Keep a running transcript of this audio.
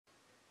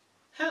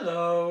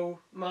Hello,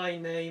 my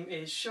name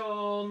is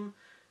Sean,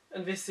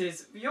 and this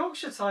is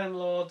Yorkshire Time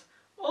Lord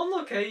on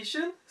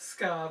location,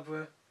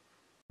 Scarborough.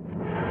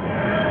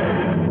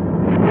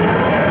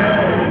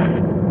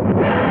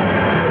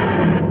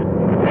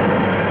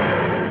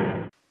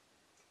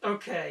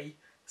 Okay,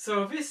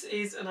 so this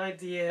is an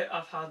idea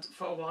I've had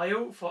for a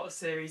while for a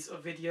series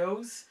of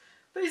videos,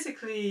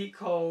 basically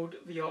called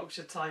the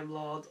Yorkshire Time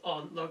Lord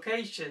on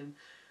location.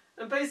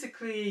 And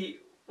basically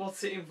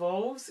what it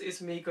involves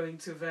is me going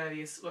to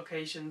various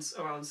locations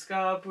around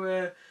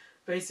Scarborough,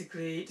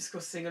 basically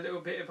discussing a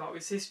little bit about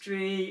its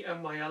history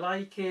and why I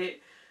like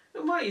it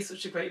and why it's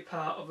such a great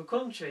part of the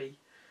country.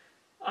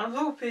 I'm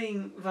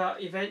hoping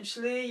that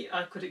eventually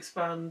I could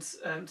expand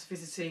to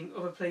visiting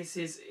other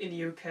places in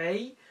the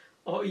UK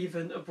or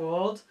even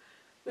abroad,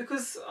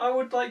 because I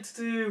would like to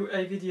do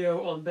a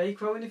video on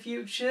Bakewell in the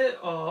future,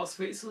 or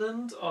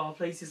Switzerland, or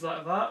places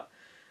like that.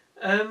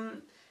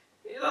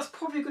 That's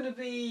probably going to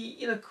be,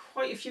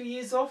 quite a few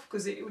years off,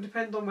 because it would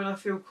depend on when I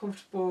feel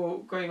comfortable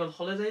going on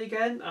holiday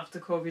again after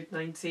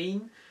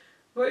COVID-19.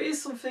 But it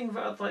is something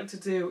that I'd like to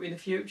do in the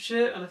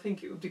future, and I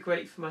think it would be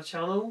great for my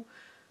channel.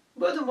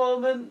 But at the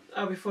moment,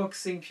 I'll be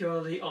focusing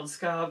purely on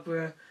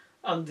Scarborough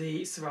and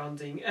the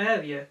surrounding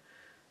area.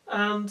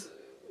 And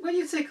when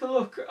you take a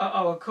look at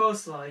our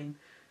coastline,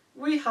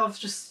 we have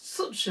just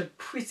such a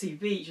pretty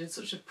beach and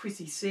such a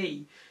pretty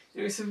sea.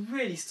 It's a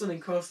really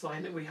stunning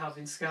coastline that we have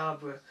in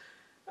Scarborough.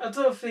 I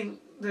don't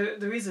think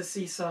there is a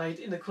seaside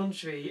in the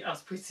country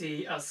as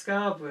pretty as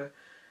Scarborough.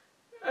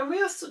 And we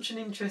have such an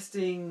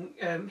interesting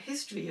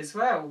history as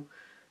well.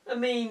 I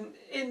mean,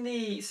 in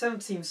the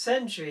 17th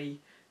century,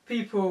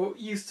 people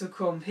used to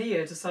come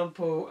here to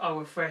sample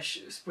our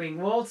fresh spring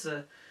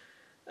water.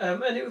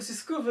 And it was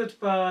discovered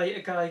by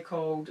a guy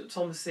called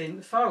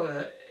Thomasin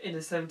Fowler in the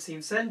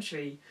 17th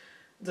century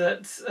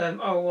that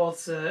our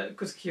water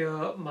could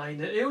cure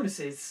minor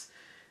illnesses,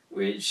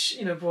 which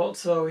brought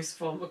tourists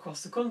from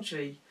across the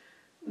country.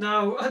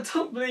 Now, I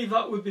don't believe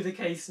that would be the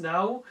case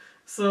now,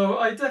 so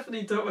I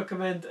definitely don't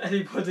recommend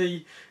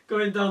anybody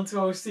going down to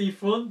our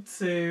seafront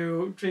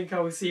to drink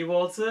our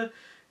seawater,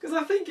 because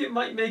I think it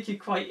might make you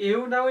quite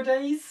ill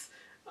nowadays.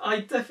 I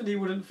definitely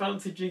wouldn't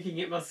fancy drinking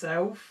it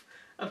myself.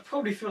 I'd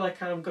probably feel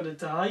like I'm going to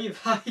die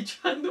if I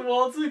drank the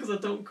water, because I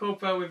don't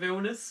cope well with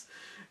illness.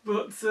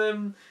 But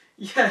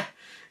yeah,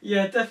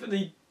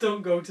 definitely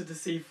don't go to the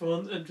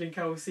seafront and drink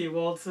our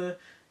seawater,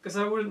 because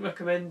I wouldn't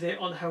recommend it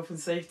on a health and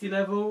safety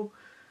level.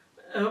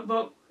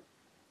 But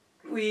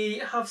we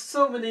have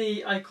so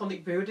many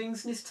iconic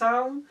buildings in this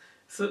town,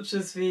 such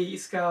as the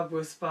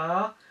Scarborough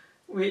Spa,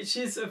 which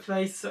is a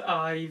place that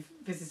I've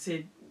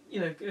visited,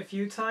 a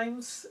few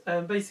times.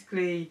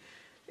 Basically,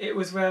 it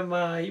was where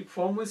my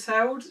prom was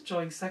held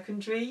during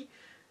secondary,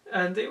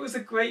 and it was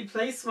a great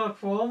place for my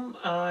prom.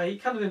 I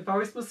kind of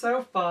embarrassed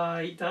myself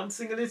by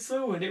dancing a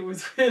little, and it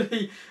was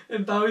really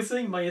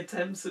embarrassing, my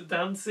attempts at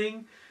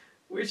dancing,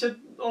 which I'd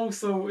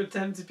also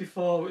attempted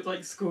before with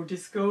like school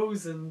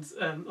discos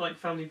and like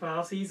family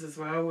parties as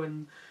well.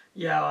 And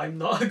yeah, I'm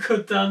not a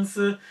good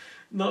dancer,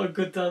 not a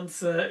good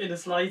dancer in the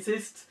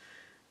slightest.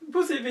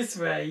 Put it this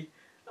way,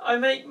 I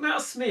make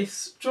Matt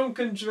Smith's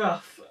drunken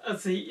giraffe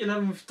as the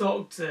 11th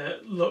Doctor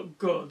look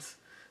good.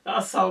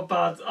 That's how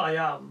bad I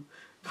am.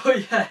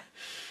 But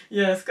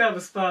yeah,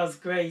 Scarborough Spa is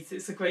great.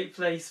 It's a great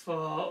place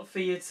for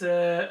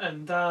theatre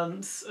and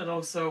dance, and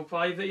also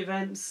private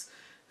events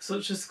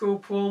such as school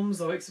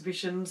proms or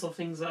exhibitions or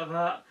things like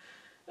that.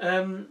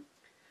 And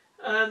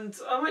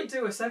I might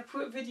do a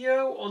separate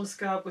video on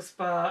Scarborough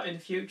Spa in the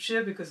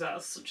future, because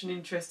that's such an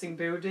interesting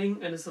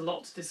building and there's a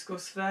lot to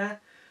discuss there.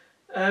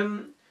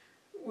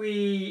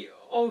 We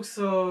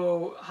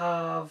also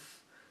have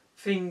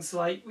things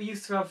like, we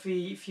used to have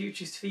the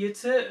Futurist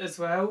Theatre as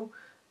well,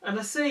 and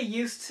I say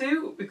used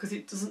to because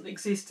it doesn't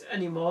exist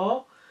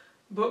anymore,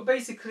 but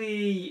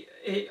basically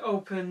it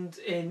opened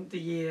in the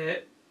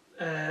year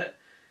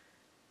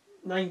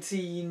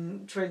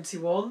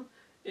 1921.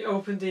 It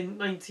opened in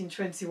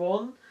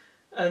 1921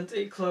 and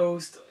it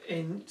closed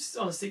on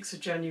the 6th of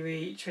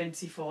January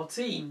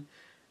 2014,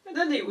 and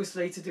then it was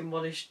later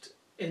demolished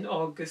in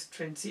August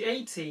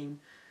 2018.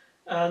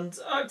 And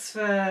acts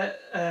there,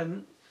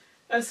 and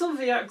some of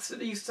the acts that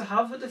they used to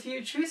have at the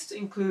Futurist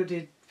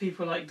included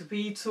people like the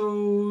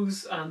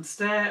Beatles and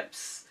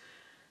Steps,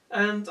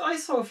 and I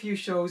saw a few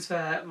shows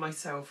there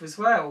myself as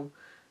well,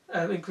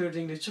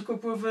 including the Chuckle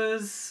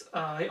Brothers.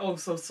 I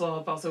also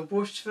saw Basil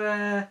Bush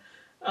there,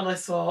 and I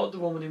saw The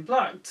Woman in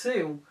Black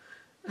too.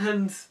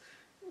 And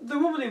The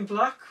Woman in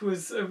Black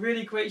was a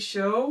really great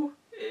show.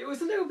 It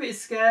was a little bit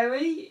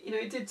scary,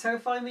 it did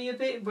terrify me a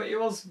bit, but it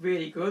was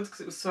really good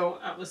because it was so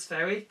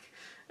atmospheric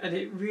and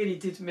it really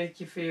did make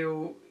you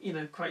feel,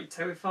 quite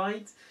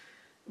terrified.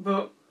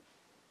 But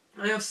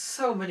I have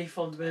so many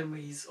fond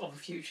memories of the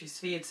Futurist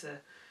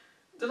Theatre.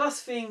 The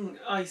last thing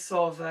I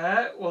saw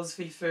there was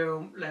the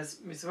film Les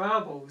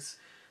Miserables,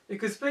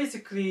 because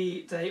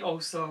basically they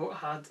also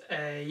had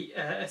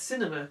a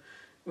cinema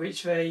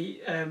which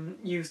they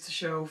used to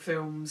show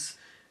films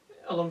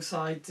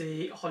alongside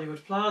the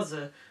Hollywood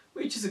Plaza,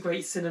 which is a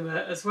great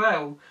cinema as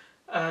well.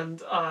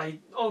 And I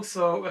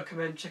also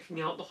recommend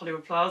checking out the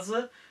Hollywood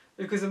Plaza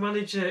because the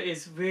manager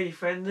is really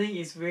friendly,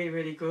 he's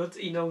really good,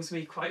 he knows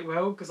me quite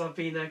well because I've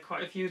been there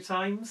quite a few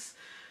times.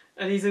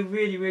 And he's a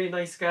really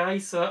nice guy,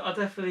 so I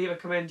definitely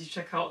recommend you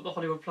check out the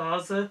Hollywood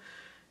Plaza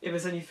if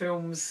there's any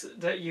films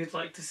that you'd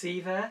like to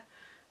see there.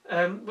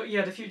 But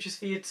yeah, the Futures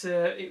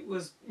Theatre, it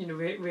was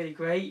really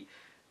great.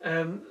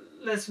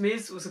 Les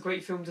Mis was a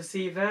great film to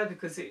see there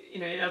because it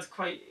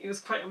was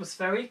quite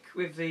atmospheric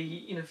with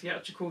the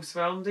theatrical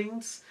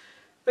surroundings.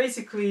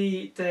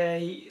 Basically,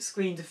 they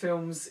screened the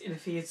films in a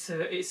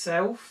theatre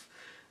itself,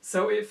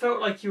 so it felt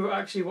like you were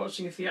actually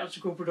watching a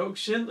theatrical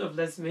production of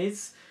Les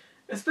Mis,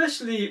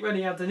 especially when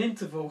he had an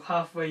interval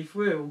halfway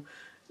through.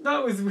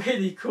 That was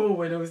really cool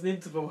when there was an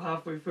interval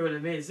halfway through Les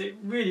Mis. It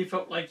really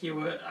felt like you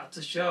were at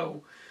a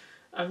show.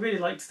 I really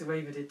liked the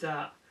way they did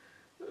that.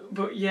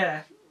 But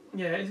yeah,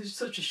 it's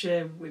such a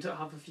shame we don't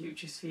have a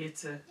Futures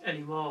Theatre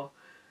anymore.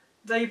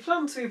 They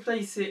plan to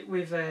replace it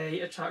with a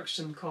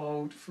attraction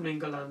called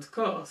Flamingoland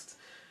Coast.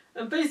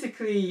 And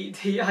basically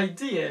the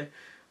idea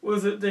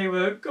was that they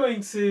were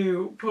going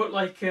to put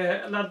like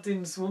a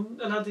Aladdin's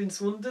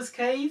Wonders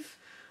cave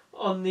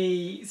on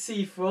the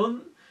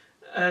seafront,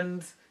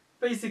 and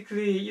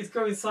basically you'd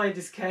go inside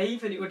this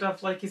cave and it would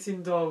have like this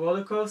indoor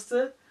roller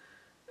coaster.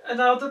 And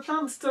now the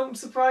plans don't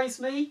surprise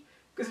me,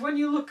 because when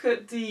you look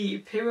at the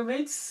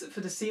pyramids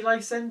for the Sea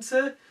Life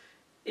Centre,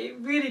 it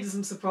really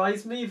doesn't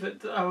surprise me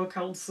that our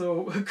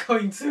council are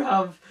going to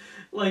have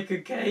like a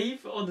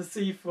cave on the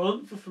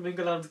seafront for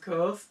Flamingoland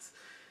Coast.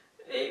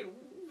 It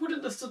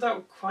wouldn't have stood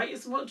out quite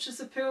as much as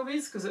the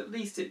pyramids, because at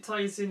least it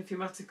ties in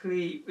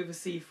thematically with the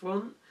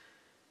seafront.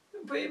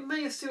 But it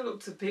may have still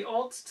looked a bit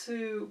odd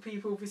to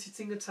people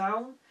visiting the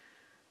town.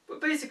 But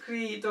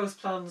basically those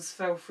plans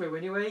fell through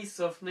anyway,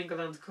 so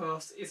Flamingoland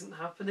Coast isn't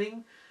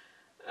happening.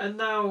 And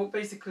now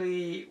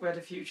basically where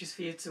the Futures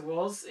Theatre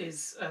was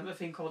is a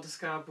thing called the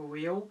Scarborough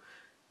Wheel,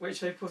 which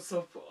they put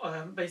up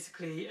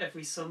basically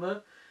every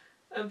summer.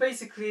 And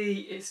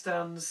basically it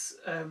stands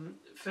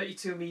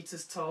 32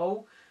 metres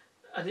tall,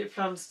 and it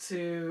plans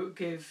to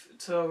give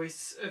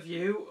tourists a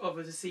view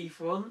over the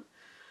seafront.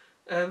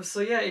 So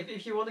yeah,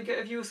 if you want to get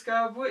a view of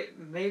Scarborough, it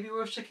may be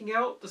worth checking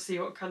out to see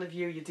what kind of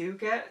view you do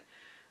get.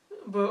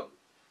 But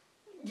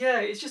yeah,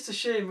 it's just a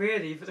shame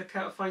really that I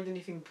can't find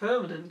anything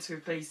permanent to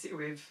replace it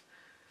with.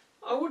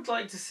 I would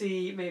like to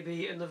see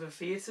maybe another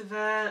theatre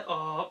there,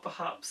 or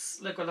perhaps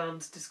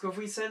Legoland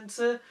Discovery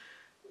Centre,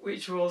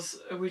 which was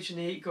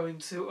originally going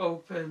to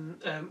open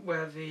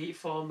where the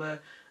former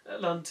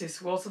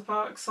Atlantis water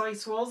park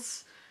site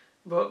was,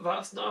 but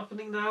that's not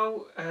happening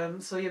now.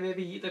 So yeah,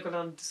 maybe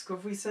Legoland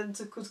Discovery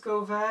Centre could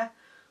go there,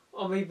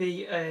 or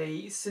maybe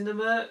a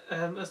cinema,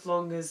 as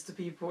long as the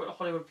people at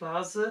Hollywood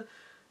Plaza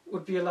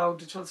would be allowed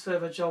to transfer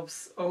their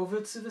jobs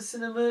over to the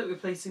cinema,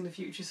 replacing the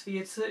Futures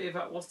Theatre if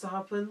that was to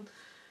happen.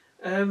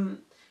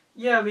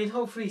 Yeah, I mean,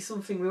 hopefully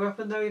something will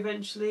happen there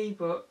eventually,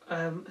 but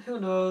who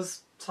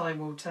knows? Time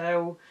will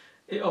tell.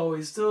 It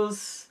always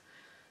does.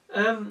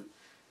 And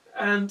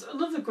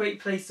another great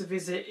place to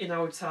visit in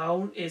our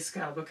town is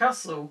Scarborough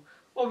Castle.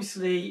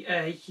 Obviously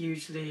a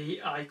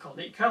hugely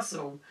iconic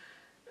castle.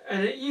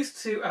 And it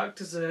used to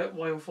act as a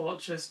royal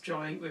fortress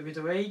during the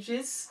Middle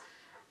Ages.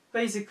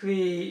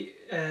 Basically,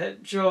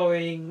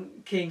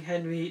 during King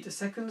Henry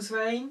II's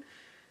reign,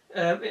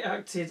 it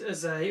acted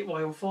as a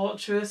royal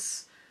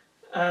fortress.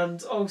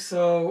 And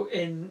also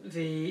in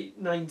the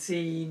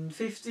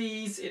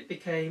 1950s it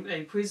became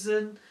a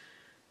prison.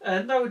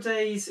 And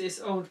nowadays it's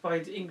owned by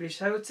the English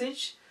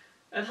Heritage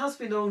and has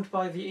been owned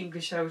by the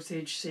English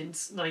Heritage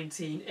since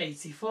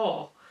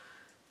 1984.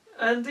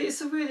 And it's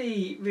a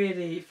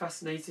really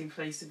fascinating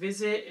place to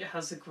visit. It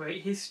has a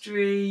great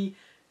history.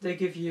 They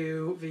give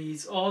you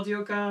these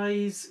audio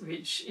guides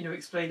which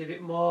explain a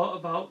bit more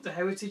about the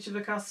heritage of the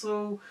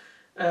castle.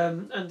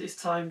 And its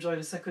time during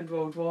the Second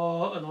World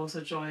War and also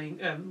during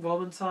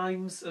Roman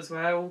times as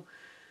well.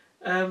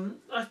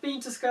 I've been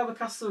to Scarborough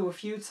Castle a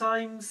few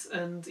times,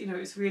 and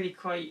it's really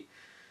quite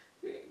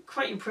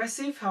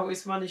impressive how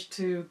it's managed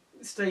to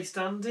stay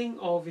standing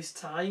all this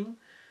time.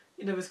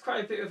 There's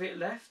quite a bit of it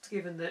left,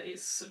 given that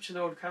it's such an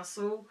old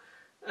castle.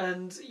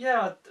 And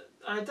yeah,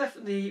 I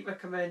definitely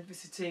recommend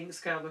visiting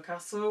Scarborough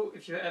Castle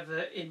if you're ever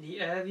in the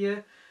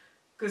area,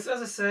 because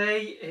as I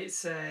say,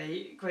 it's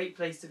a great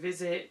place to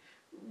visit.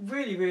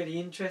 Really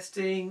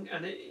interesting,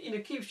 and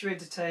it keeps you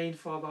entertained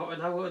for about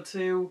an hour or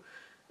two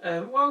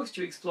whilst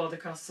you explore the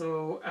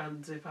castle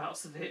and the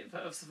parts of it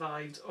that have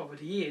survived over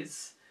the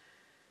years.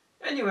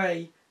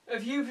 Anyway,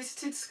 have you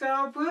visited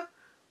Scarborough?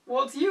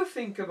 What do you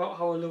think about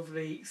our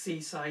lovely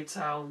seaside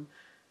town?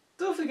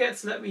 Don't forget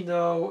to let me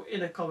know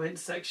in a comment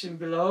section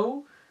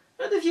below,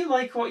 and if you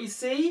like what you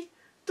see,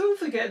 don't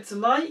forget to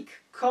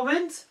like,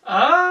 comment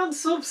and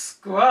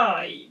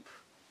subscribe.